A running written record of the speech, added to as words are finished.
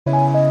Good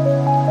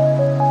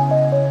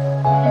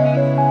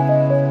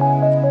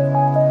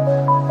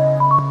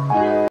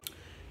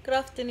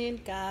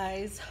afternoon,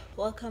 guys.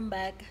 Welcome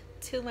back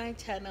to my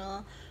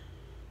channel.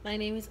 My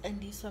name is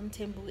Andy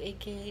Swamtembu,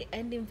 aka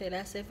Andy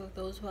Mvelase, for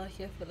those who are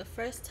here for the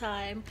first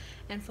time,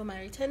 and for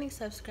my returning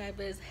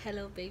subscribers,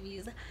 hello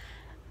babies.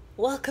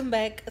 Welcome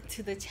back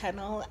to the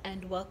channel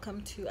and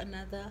welcome to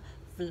another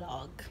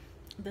vlog.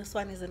 This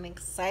one is an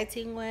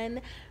exciting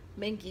one.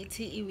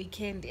 Mengiti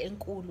weekend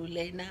enkulu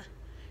lena.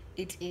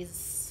 It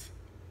is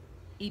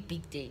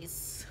big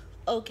days.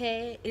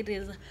 Okay, it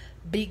is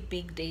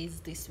big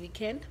days this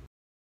weekend.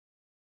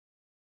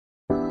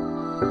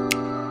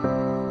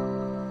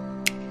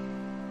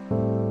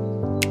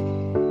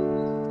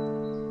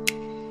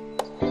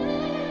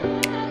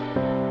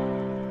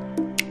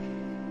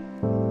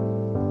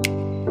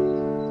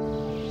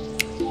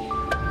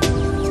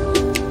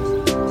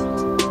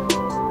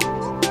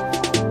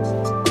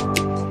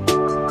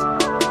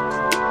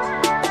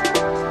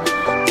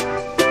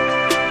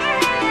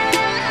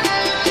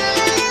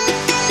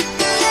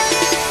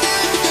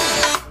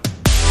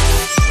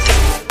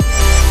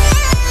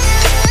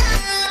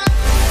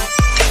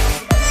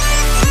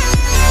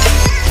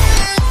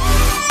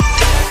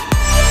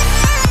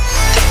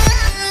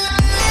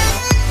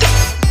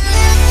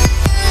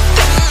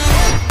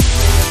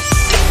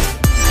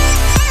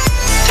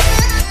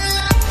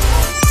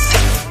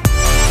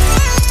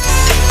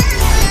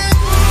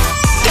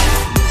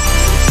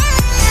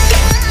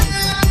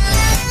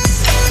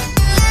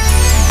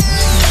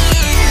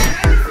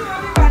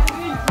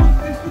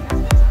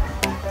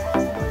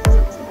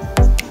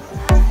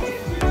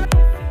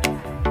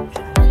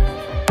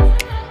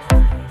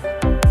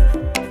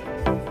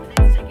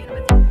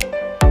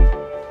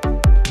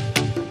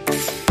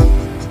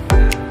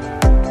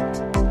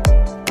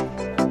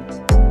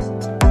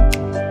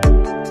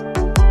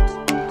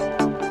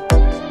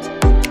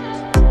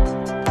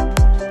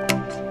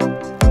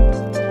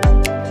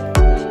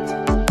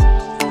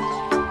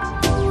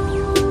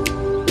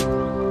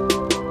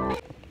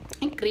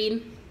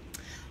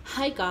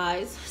 Hi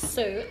guys,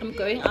 so I'm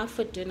going out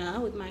for dinner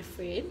with my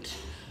friend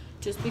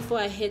just before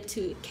I head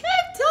to Cape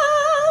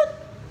Town.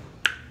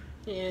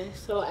 Yeah,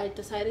 so I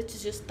decided to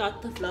just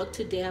start the vlog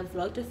today. I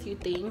vlogged a few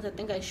things. I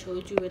think I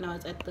showed you when I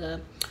was at the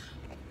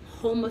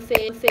home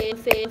affair.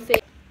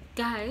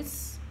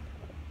 Guys,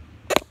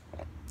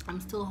 I'm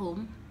still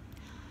home.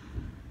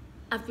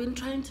 I've been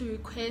trying to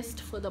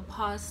request for the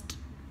past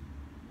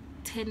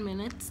 10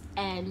 minutes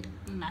and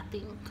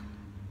nothing.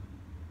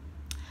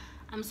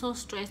 I'm so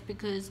stressed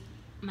because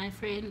my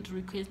friend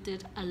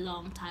requested a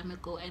long time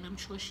ago and I'm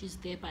sure she's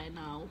there by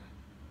now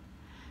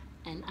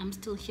and I'm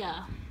still here.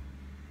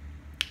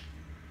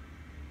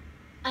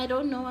 I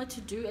don't know what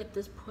to do at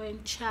this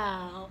point,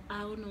 child.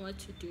 I don't know what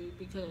to do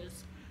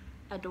because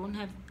I don't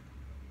have...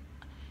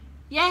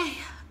 Yay! I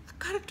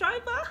got a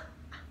driver!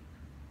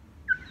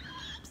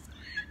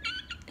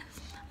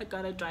 I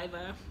got a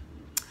driver.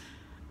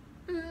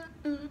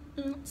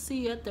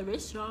 See you at the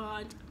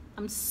restaurant.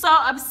 I'm so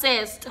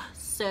obsessed.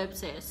 So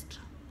obsessed.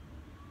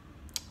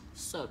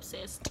 So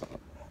obsessed.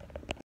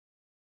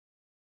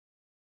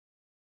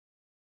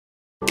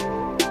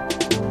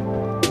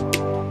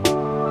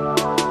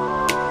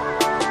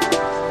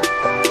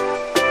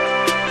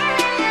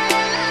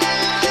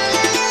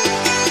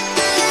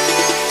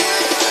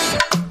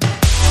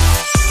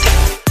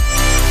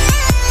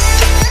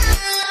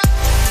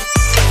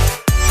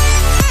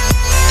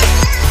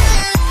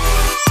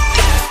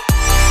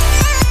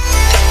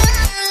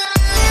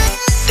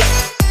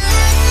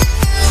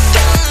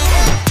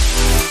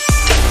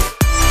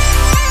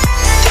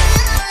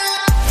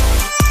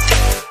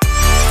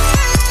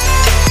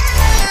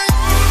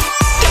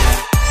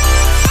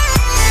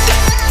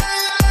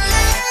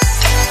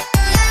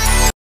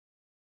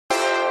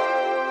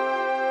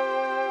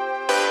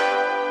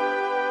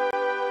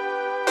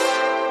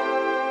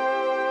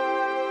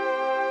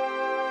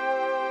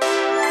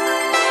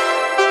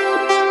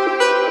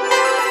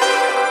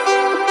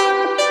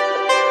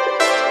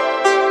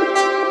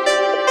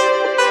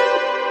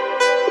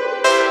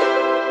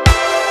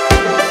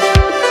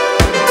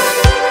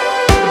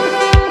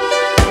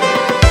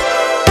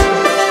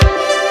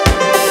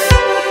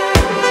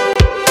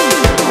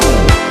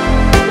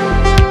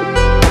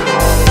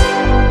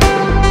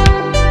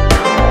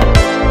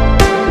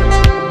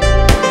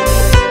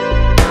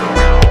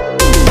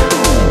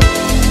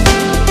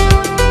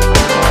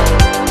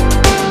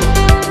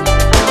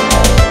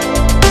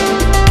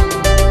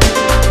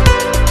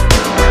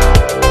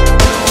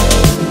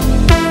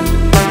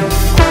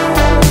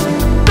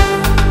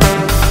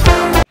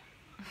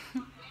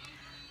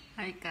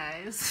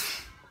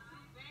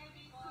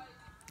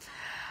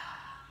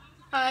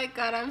 Oh my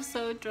god, I'm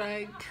so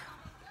drunk.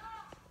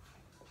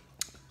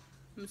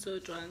 I'm so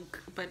drunk,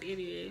 but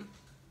anyway.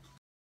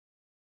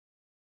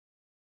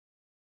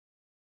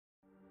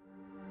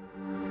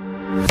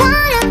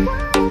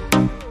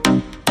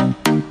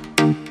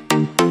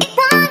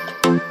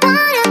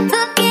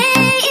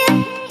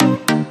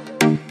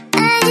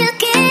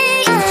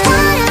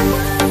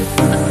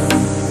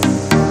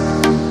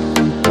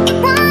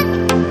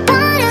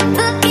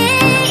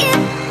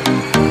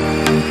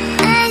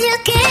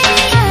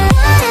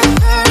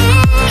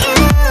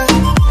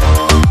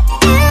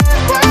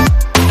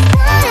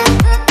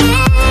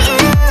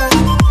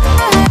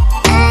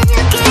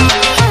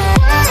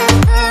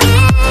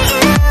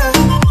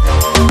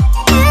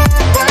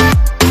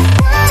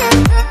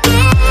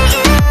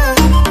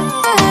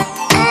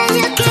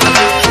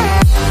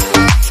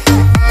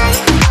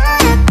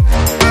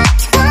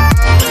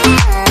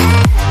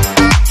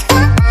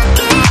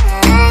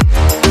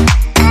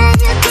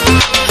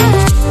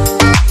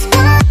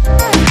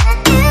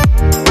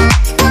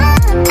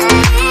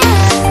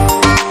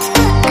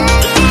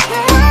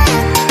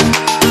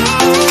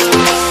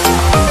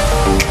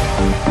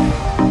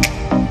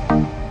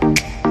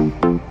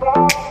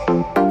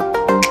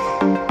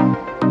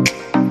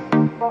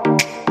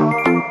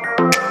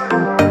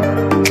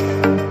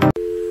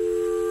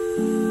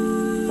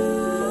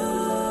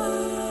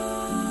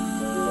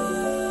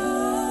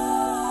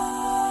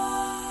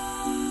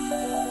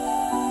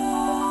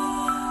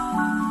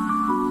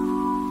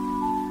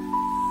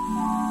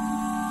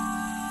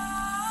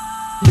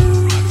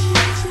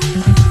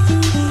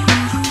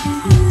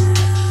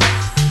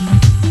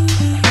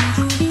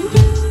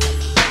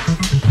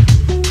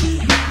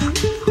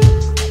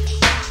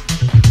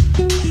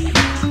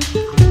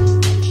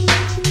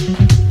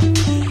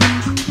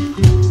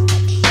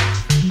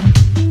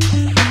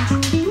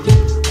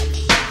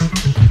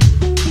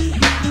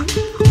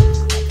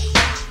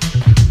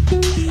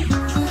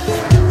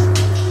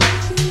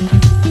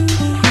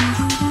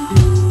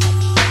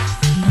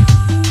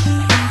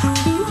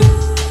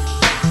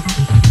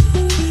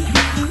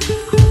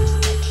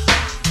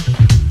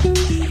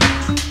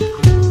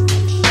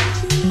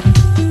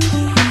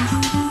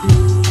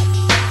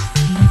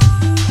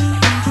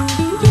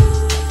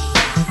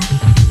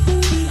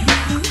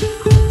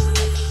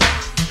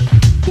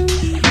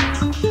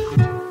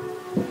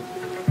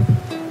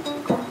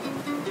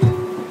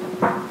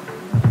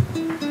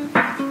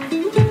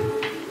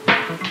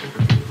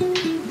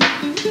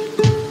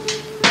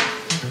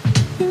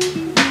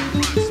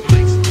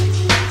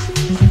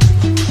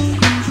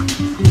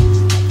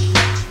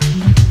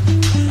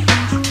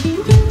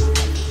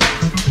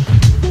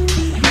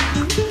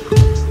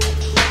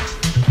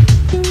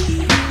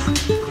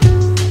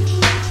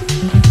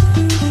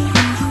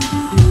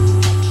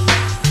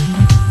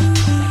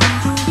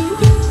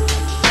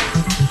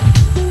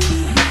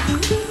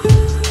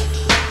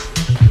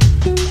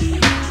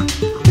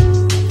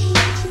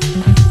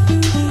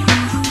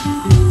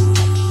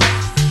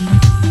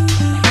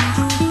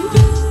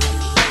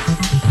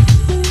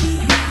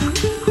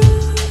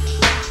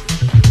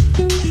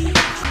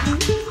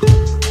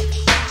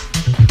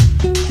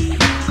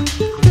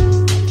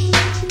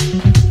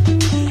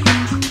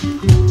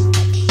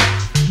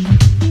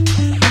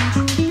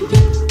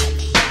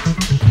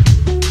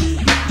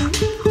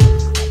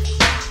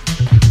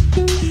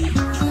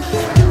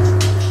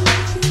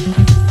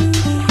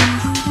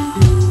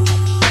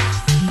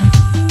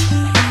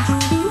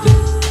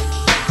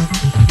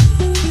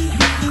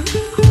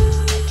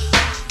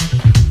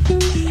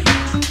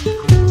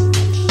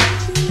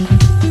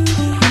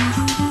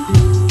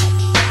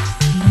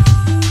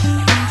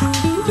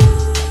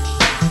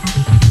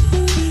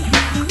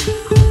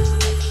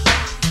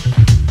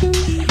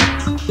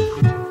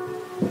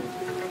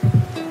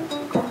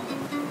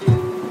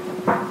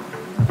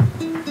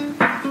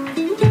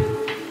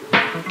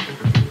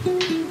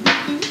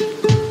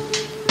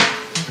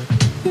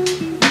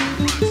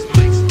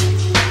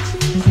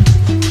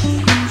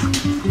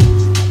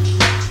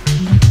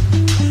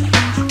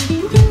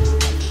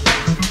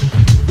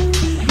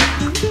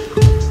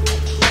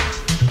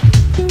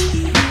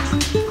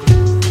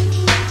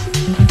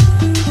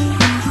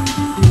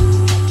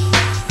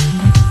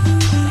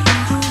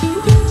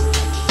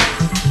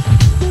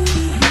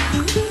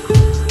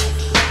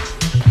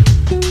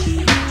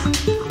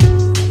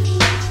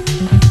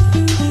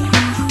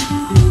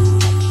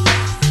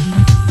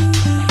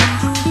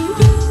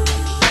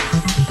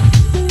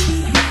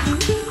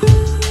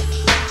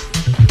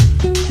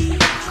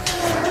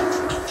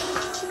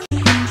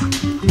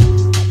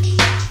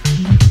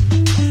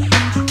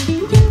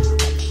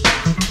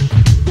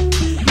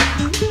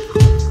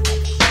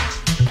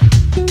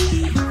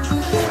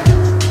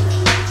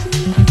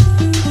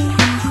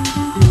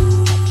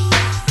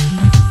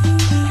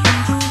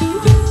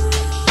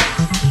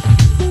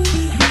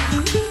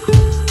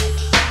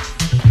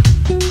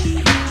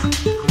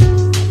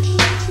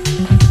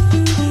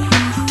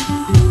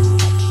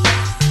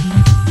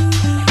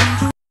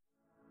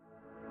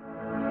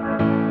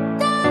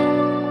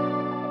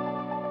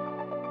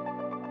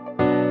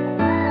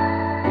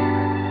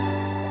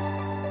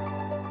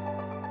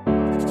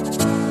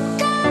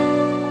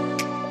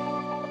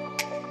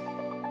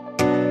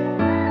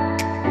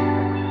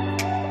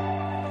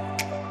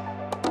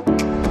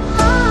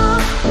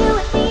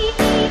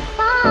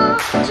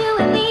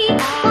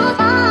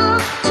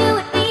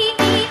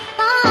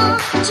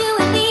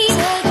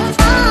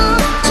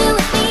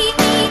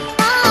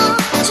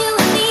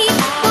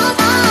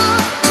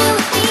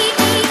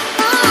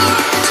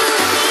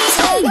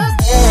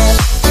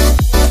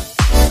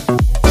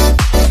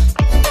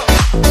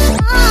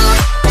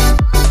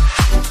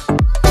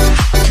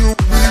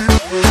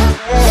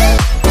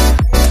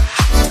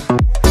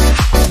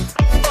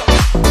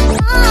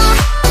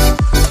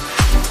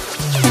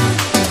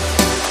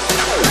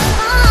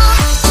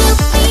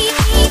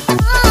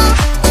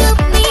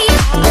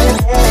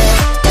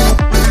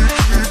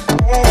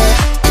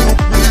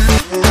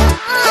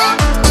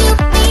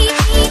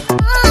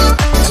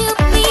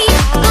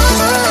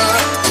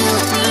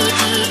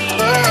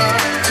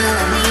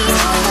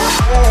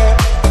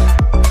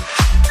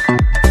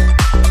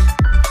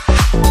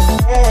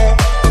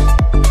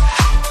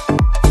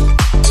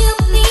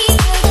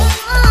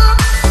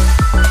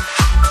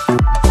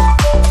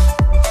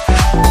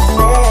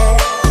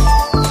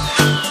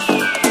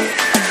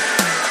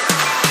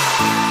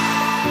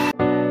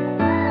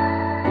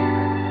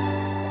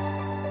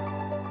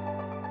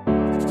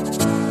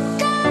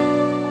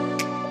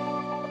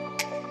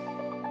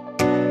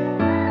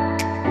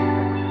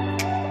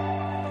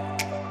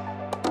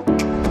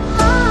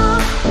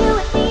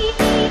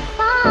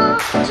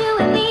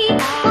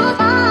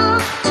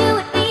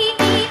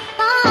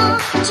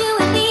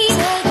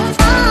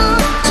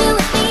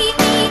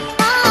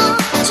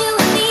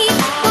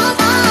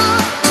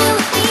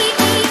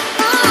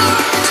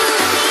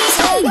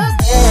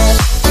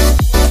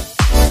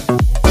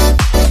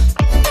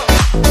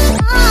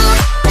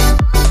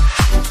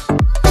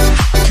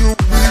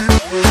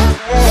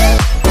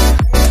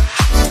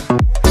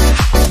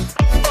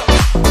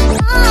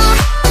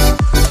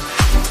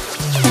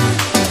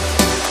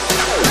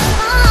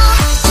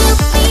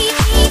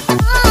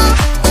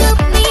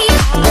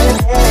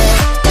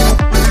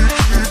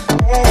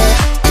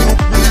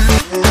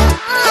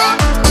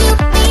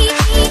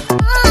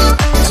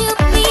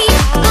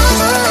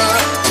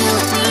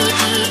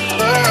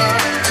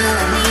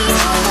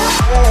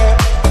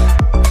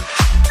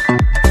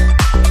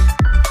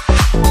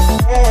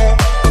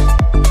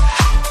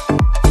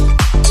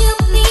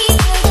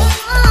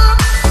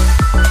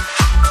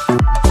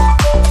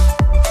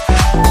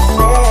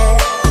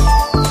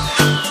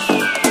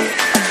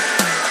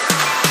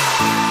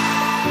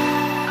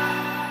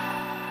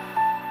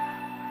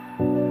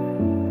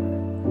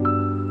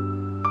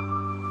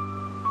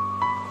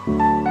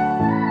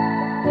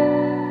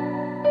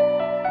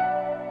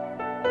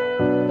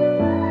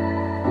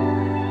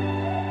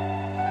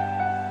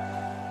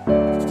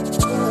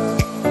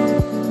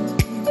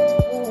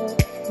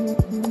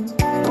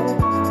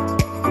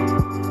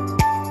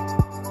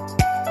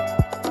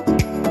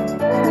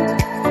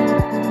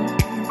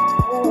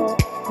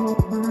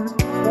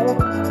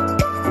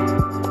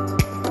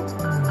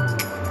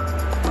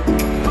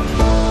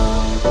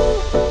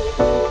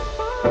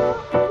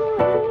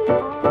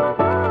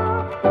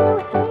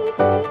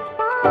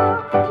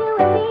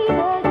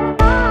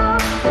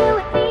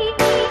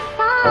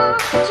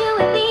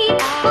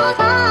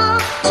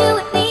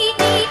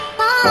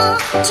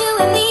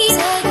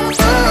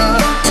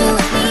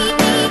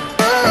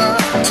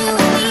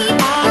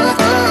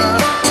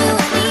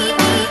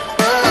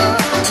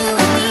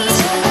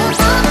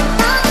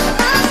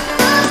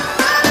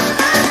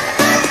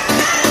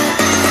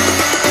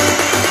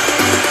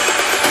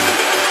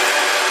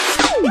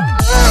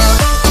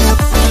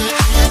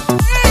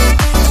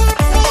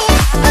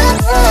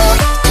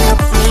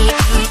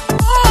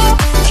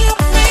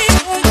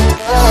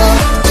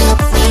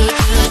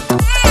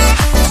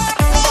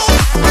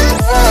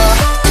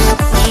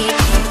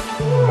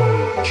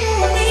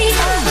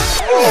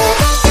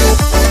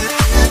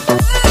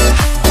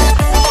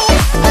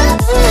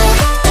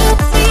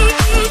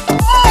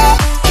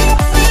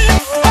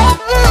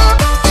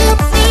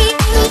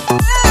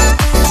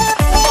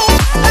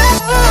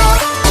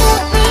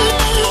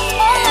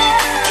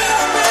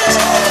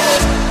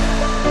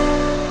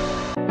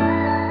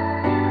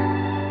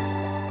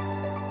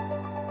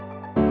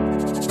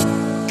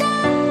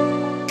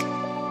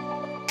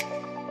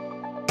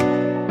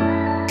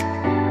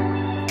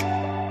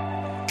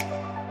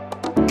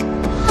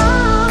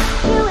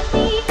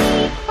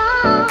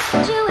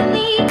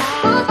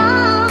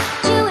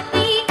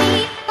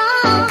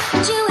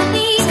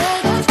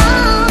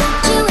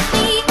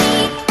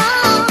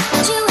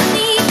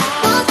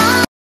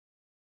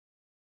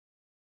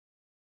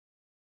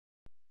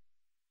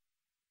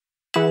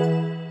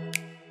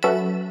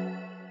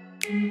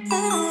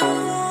 Oh.